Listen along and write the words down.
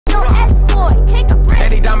boy, take a break.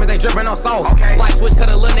 Daddy diamonds, they drippin' on soul. Okay. Like switch to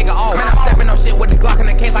the little nigga off. Man, I'm stepping on shit with the Glock in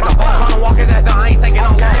the case like a ball. Tryna walk his ass down, I ain't taking no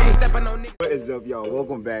long. We steppin' on niggas. What is up, y'all?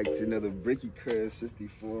 Welcome back to another Bricky Curve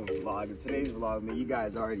 64 vlog. In today's vlog, man, you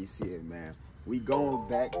guys already see it, man. We going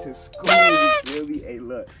back to school, you feel me? Hey,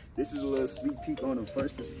 look, this is a little sneak peek on the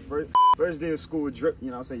first day of school drip. You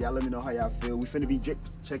know what I'm saying? Y'all let me know how y'all feel. We finna be drip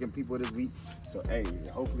checking people this week. So, hey,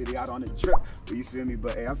 hopefully they out on the drip. But you feel me?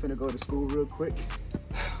 But, hey, I'm finna go to school real quick.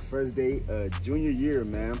 First day, junior year,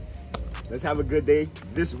 man. Let's have a good day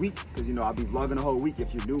this week, because, you know, I'll be vlogging the whole week.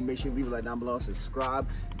 If you're new, make sure you leave a like down below, subscribe.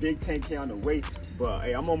 Big 10K on the way. But,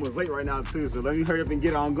 hey, I'm almost late right now, too, so let me hurry up and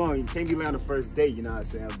get on going. You can't be late on the first day, you know what I'm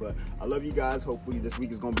saying? But I love you guys. Hopefully this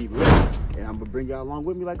week is going to be lit, and I'm going to bring y'all along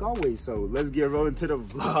with me like always. So let's get rolling to the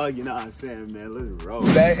vlog, you know what I'm saying, man? Let's roll.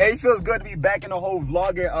 Hey, it feels good to be back in the whole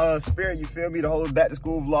vlogging spirit, you feel me? The whole back to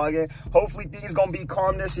school vlogging. Hopefully things going to be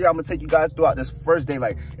calm this year. I'm going to take you guys throughout this first day.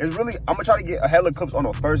 Like, it's really, I'm going to try to get a hella clips on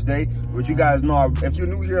the first day, which you guys know, if you're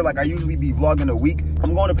new here, like I usually be vlogging a week.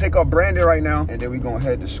 I'm going to pick up Brandon right now, and then we're going to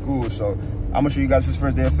head to school. So I'm gonna show you guys his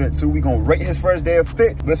first day of fit too. We gonna rate his first day of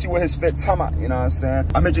fit. Let's see what his fit time out, you know what I'm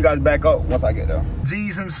saying? I'll meet you guys back up once I get there.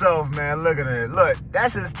 G's himself, man, look at it. Look,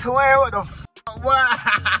 that's his twin, what the f***? What?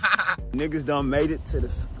 Niggas done made it to the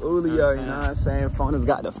schoolyard, you know what I'm saying? Phone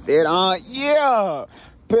got the fit on, yeah!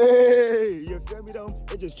 Hey, you feel me though?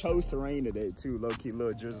 It just chose to rain today too, low-key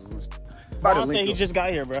little drizzles. I'll say he just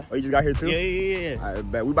got here, bro. Oh, you just got here too? Yeah. All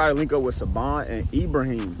right, bet. We about to link up with Saban and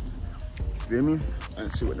Ibrahim. Feel me?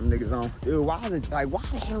 And see what them niggas on. Dude, why the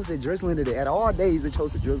hell is it drizzling today? At all days, it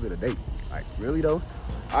chose to drizzle today. Like, really though?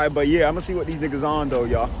 All right, but yeah, I'm gonna see what these niggas on though,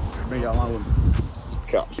 y'all. Bring y'all along with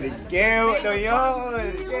me. Yeah, with the young,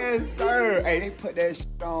 yes sir. Hey, they put that shit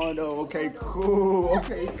on though. Okay, cool.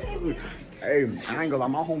 Okay, cool. Hey, I ain't gonna lie,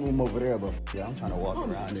 my homeroom over there, but yeah, I'm trying to walk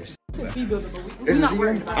around this. It's a C building, but we're not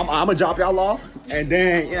worried about it. I'm gonna drop y'all off, and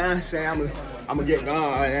then, you know what I'm saying, I'm gonna get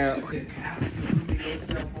gone right now.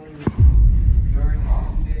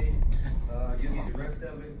 You need the rest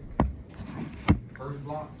of it. First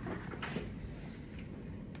block.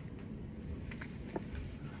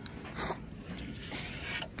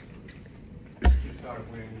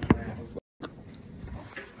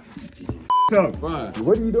 So,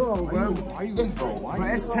 what are you doing, bro? Why you bro,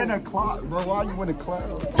 it's 10 o'clock, bro. Why you in the class?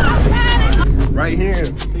 Right here.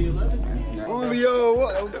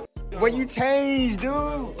 Julio, what you changed,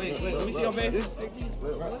 dude? Wait, let me see your face.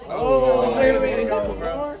 Oh, wait.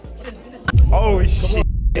 Oh, shit.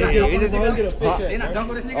 Oh,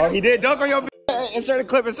 he did dunk on your bitch. Insert the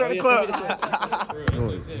clip,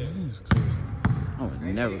 Oh,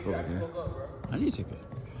 never go again. I need to take it.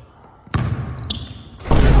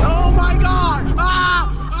 Oh my God!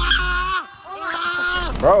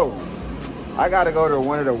 Bro, I gotta go to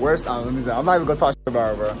one of the worst. I'm not even gonna talk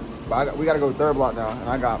about it, bro. But we gotta go third block now, and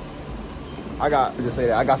I got just say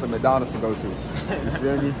that I got some McDonald's to go to. You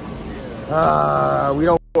feel me? We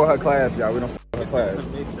don't for her class, y'all. We don't for her class.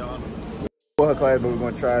 We for her class, but we're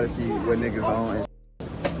gonna try to see what niggas on. And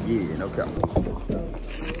yeah, no cap.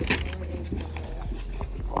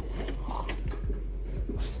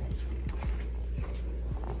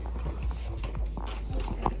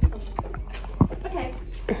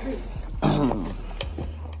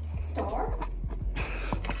 Star.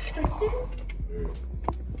 Christian.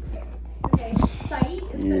 Okay, Saeed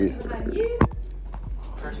is behind you.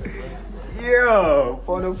 Yeah,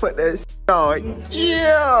 for them put that shit on.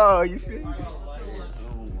 Yeah, you feel me?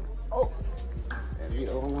 Oh.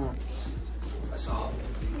 That's all.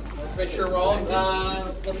 Let's make sure we're all,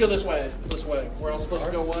 let's go this way. This way. We're all supposed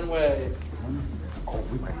to go one way. Oh,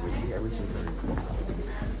 we might win. Yeah, we should.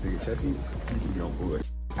 Nigga, Chesky, he's to be on board.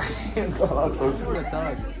 I'm so sweet.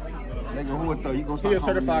 Nigga, who would throw? You gonna start? He a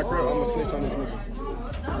certified pro. I'm gonna snitch on this nigga.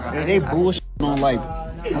 And they bullshit on like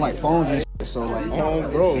phones and shit. So like,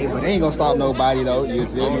 bro. Yeah, but they ain't gonna stop nobody though. You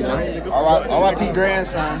feel me though? R.I.P.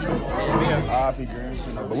 grandson. R.I.P.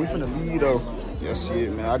 grandson. But we finna leave though. Yes,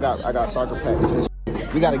 shit, man. I got soccer practice and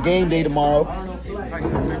shit. We got a game day tomorrow. Yeah,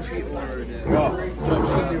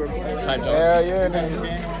 nigga.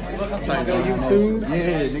 YouTube.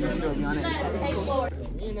 Yeah, niggas gonna be on it.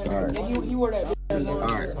 Alright. You wore that.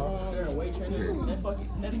 Alright.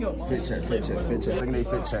 Fit check. Second day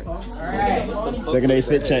fit check. Second day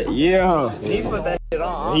fit check. Yeah. He put that shit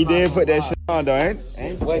on. He did put that shit on though, ain't?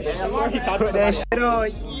 Wait, I swear he copied put that shit on.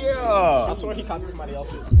 Yeah. I swear he copied somebody's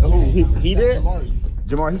outfit. Who? He did?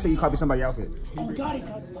 Jamar, he said you copied somebody's outfit. Oh God, he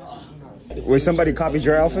copied. Wait, somebody copied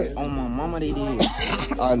your outfit? Oh my mama, they did.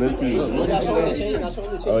 Alright, let's see.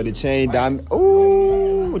 Oh, the chain diamond.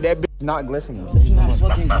 Ooh, that bitch not glistening. It's not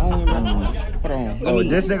fucking going, bro. Hold on. Oh,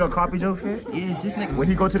 this nigga copied your fit? Yes, this nigga. When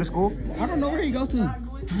he go to the school? I don't know where he go to. Look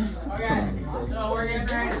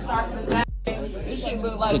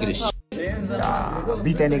at this shit.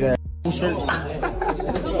 Beat that nigga. Shirts.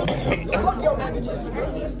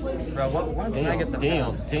 Bro, what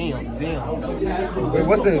damn. Wait,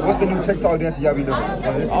 what's the new TikTok dance y'all be doing?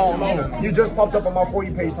 Oh no. You just popped up on my For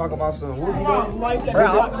You page talking about something. What was you doing?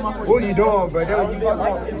 What was you doing, bro? That was you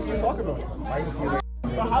talking about. Light skin.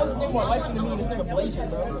 So how's this nigga more light skin than me? This nigga blazing,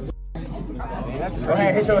 bro. Go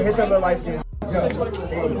ahead, hit your little light skin.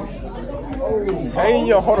 Hey,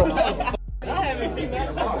 yo, hold on.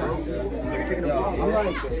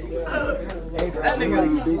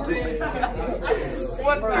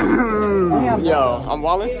 Yo, I'm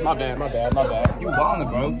walling. My bad. You walling,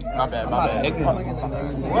 bro? My bad. What? I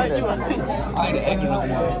ain't the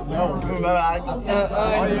ignorant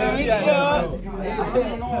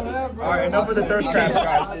All right, enough of the thirst traps,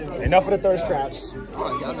 guys. Enough of the thirst traps.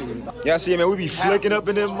 Y'all see, man, we be flicking up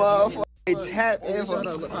in them motherfuckers. They tap in.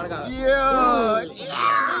 Yeah,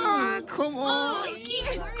 come on.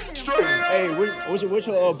 Hey, what's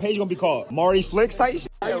your page gonna be called? Marty Flicks type shit?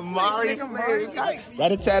 Yeah, Marty Flicks.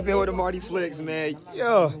 Gotta tap in with the Marty Flicks, man.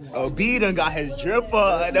 Yo, OB done got his drip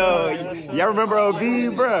on. Y'all remember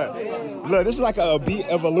OB, bro? Look, this is like a OB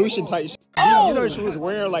evolution type shit. You know she was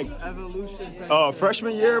wearing like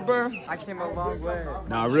freshman year, bro? I came a long way.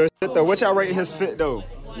 Nah, real shit though. What y'all rate his fit though?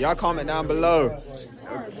 Y'all comment down below.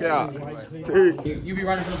 Yeah. You be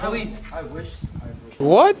running from the police? I wish.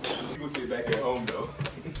 What? You gonna sit back at home though.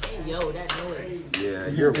 Yo, that noise. Yeah,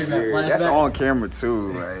 you're weird. That's on camera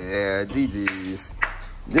too. Like, yeah, GG's.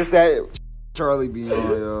 Just that Charlie be on,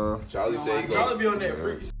 yo. Charlie said he go. Charlie be on that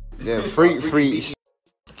free. Yeah, free.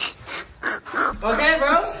 Okay,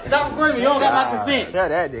 bro. Stop recording me. You don't got my consent. Yeah,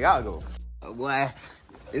 that nigga, I'll go. Boy,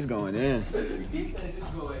 it's going in.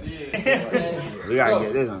 We gotta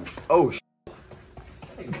get this on. Oh, shit.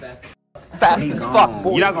 Fast as fuck,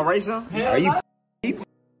 boy. You not gonna race him? Are you?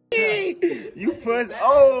 You puss.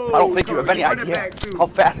 Oh. I don't think you have any idea how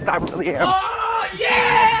fast I really am. Oh,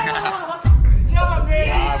 yeah! No, man.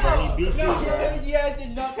 Nah, bro, he beat you, bro.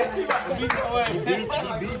 He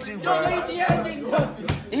beat you, bro.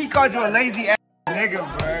 He called you a lazy ass nigga,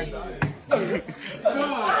 bro.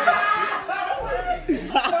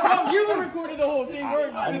 You were recording the whole thing,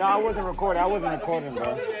 weren't you? No, I wasn't recording,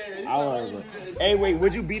 bro. I wasn't. Hey, wait,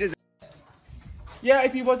 would you beat his? Yeah,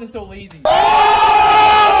 if he wasn't so lazy.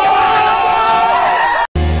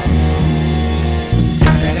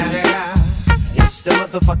 It's the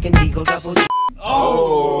motherfucking Eagle Double.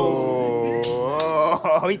 Oh,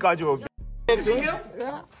 he called you a bitch. Would you beat him?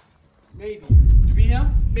 Maybe. Would you beat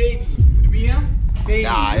him? Maybe. Would you beat him? Maybe.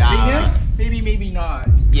 Nah. Beat him? Maybe, maybe not.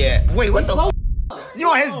 Yeah. Wait, what the? You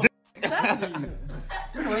on his dick?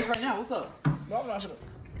 We're gonna race right now. What's up? No, I'm not gonna.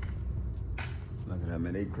 Look at that,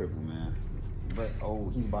 man. They crippled, man. But oh,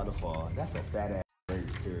 he's about to fall. That's a fat ass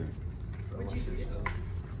race too. What'd you do?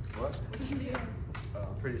 What? What'd you do?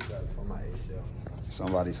 Pretty sure it's for my ACL.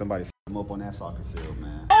 Somebody f him up on that soccer field,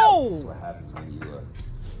 man. Oh! That's what happens when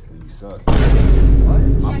you suck. Yeah,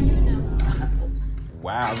 you would know.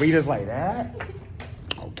 Wow, Rita's like that?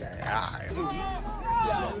 Okay, alright.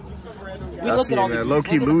 Y'all see, man,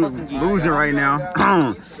 low-key losing right now.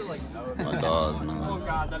 My dogs, man.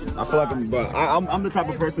 I feel like I'm the type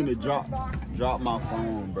of person to drop my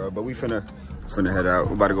phone, bro. But we finna head out.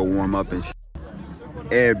 We about to go warm up and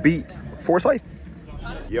and beat Forsyth.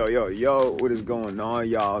 Yo, what is going on,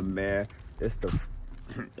 y'all, man? It's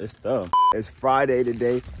Friday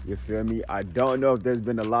today, you feel me? I don't know if there's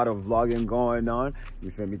been a lot of vlogging going on,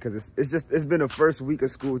 you feel me? Because it's been the first week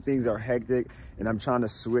of school. Things are hectic, and I'm trying to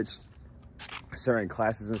switch certain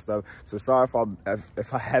classes and stuff. So sorry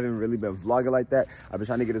if I haven't really been vlogging like that. I've been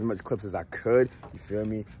trying to get as much clips as I could, you feel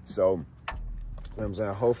me? So, you know what I'm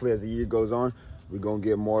saying? Hopefully, as the year goes on, we're gonna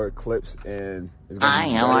get more clips, and it's gonna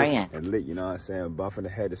be how are you? And lit, you know what I'm saying? Buffing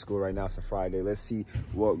ahead to school right now. It's a Friday. Let's see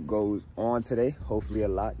what goes on today. Hopefully a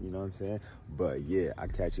lot, you know what I'm saying? But yeah, I'll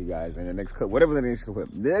catch you guys in the next clip. Whatever the next clip.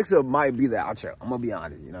 The next clip might be the outro. I'm gonna be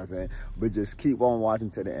honest, you know what I'm saying? But just keep on watching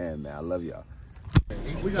to the end, man. I love y'all.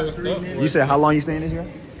 You said how long you staying this year?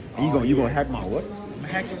 You gonna hack my what? I'm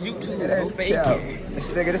hacking YouTube. Yeah, that's fake. This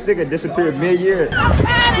nigga disappeared mid-year.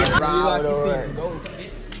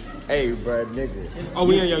 Hey, bro, nigga. Oh,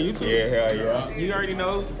 we on your YouTube? Yeah, hell yeah. You already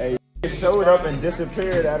know. Hey, it showed up and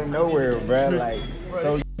disappeared out of nowhere, bro. Like,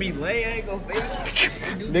 so Be lame, I ain't gonna face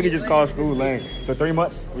it. nigga just called school lame. So 3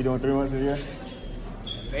 months? We doing 3 months this year?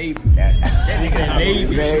 Baby. That nigga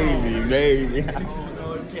baby. Baby. How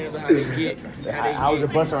to get. I was a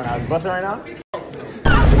buster right now. I was a buster right now?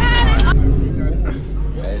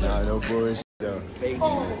 Hey, nah, no bullshit though.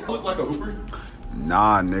 Look like a hooper.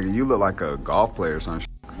 Nah, nigga, you look like a golf player or some shit.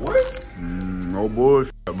 What? No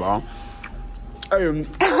bullshit, bro. Hey,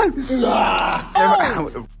 remember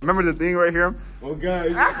the thing right here? Okay.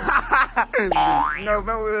 No,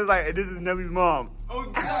 remember it was like, this is Nelly's mom. Oh,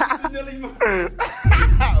 God, this is Nelly's mom.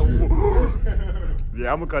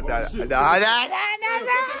 Yeah, I'm gonna cut that.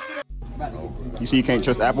 You see you can't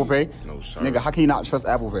trust Apple Pay? No, sir. Nigga, how can you not trust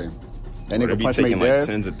Apple Pay? That They nigga be punch me taking like dead.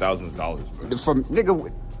 tens of thousands of dollars, bro. From,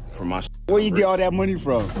 nigga, From my where you get all that money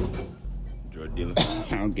from? drug dealer.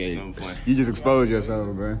 Okay. No, I'm playing. You just exposed yourself,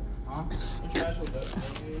 bro.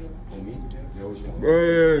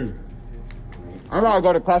 Hey. I'm gonna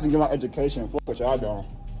go to class and get my education. Fuck what y'all doing.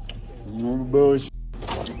 No bullshit.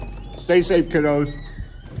 Stay safe, kiddos.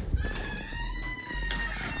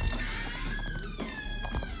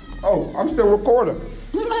 Oh, I'm still recording.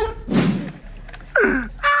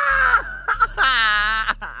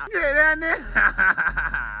 Yeah, that nigga.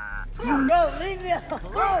 Bro, leave me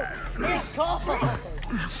alone. It's cold.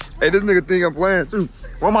 Hey, this nigga think I'm playing too.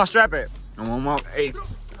 Where my strap at? I'm on my, hey,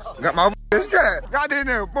 got my strap. Got in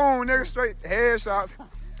there, boom, nigga, straight headshots.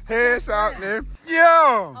 Headshots, nigga.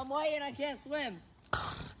 Yo! I'm white and I can't swim.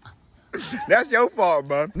 That's your fault,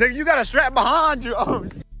 bro. Nigga, you got a strap behind you. Oh,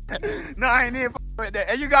 shit. No, I ain't even with that.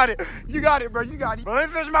 Hey, you got it, bro, you got it. Bro, let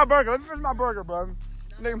me finish my burger, bro.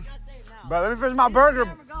 Nigga, bro, let me finish my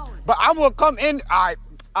burger. But I'm gonna come in, all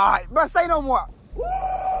right, bro, say no more. Woo!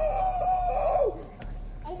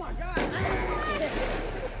 Oh my God.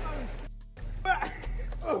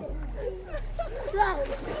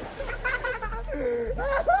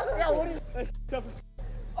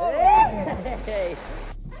 Hey.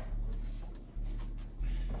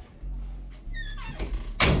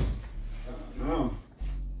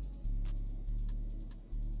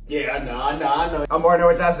 Yeah, I know. I'm already know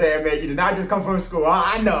what y'all saying, man. You did not just come from school.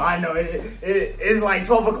 I know. It's like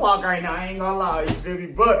 12 o'clock right now. I ain't gonna lie, you feel me?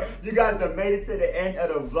 But you guys done made it to the end of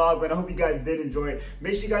the vlog, man. I hope you guys did enjoy it.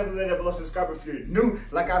 Make sure you guys let that below, subscribe if you're new.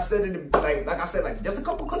 Like I said just a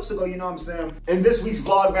couple clips ago, you know what I'm saying? In this week's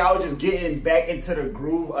vlog, man, I was just getting back into the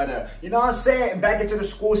groove of the, you know what I'm saying? Back into the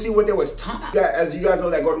school, see what there was time. As you guys know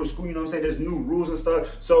that go to school, you know what I'm saying? There's new rules and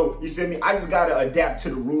stuff. So, you feel me? I just gotta adapt to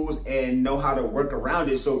the rules and know how to work around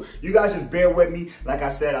it. So, you guys just bear with me. Like I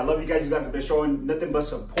said, I love you guys. You guys have been showing nothing but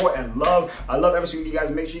support and love. I love every single one of you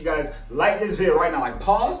guys. Make sure you guys like this video right now. Like,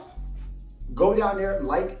 pause, go down there,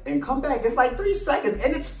 like, and come back. It's like 3 seconds,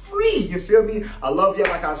 and it's free. You feel me? I love y'all.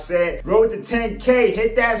 Like I said, road to 10K.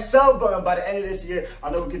 Hit that sub button by the end of this year. I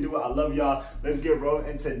know we can do it. I love y'all. Let's get rolling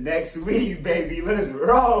into next week, baby. Let's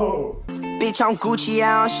roll. Bitch, I'm Gucci,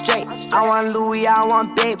 I'm straight. I want Louis, I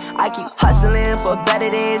want babe. I keep hustling for better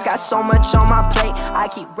days. Got so much on my plate. I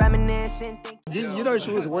keep reminiscing. You know she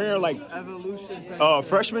was wearing like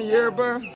freshman year, bro?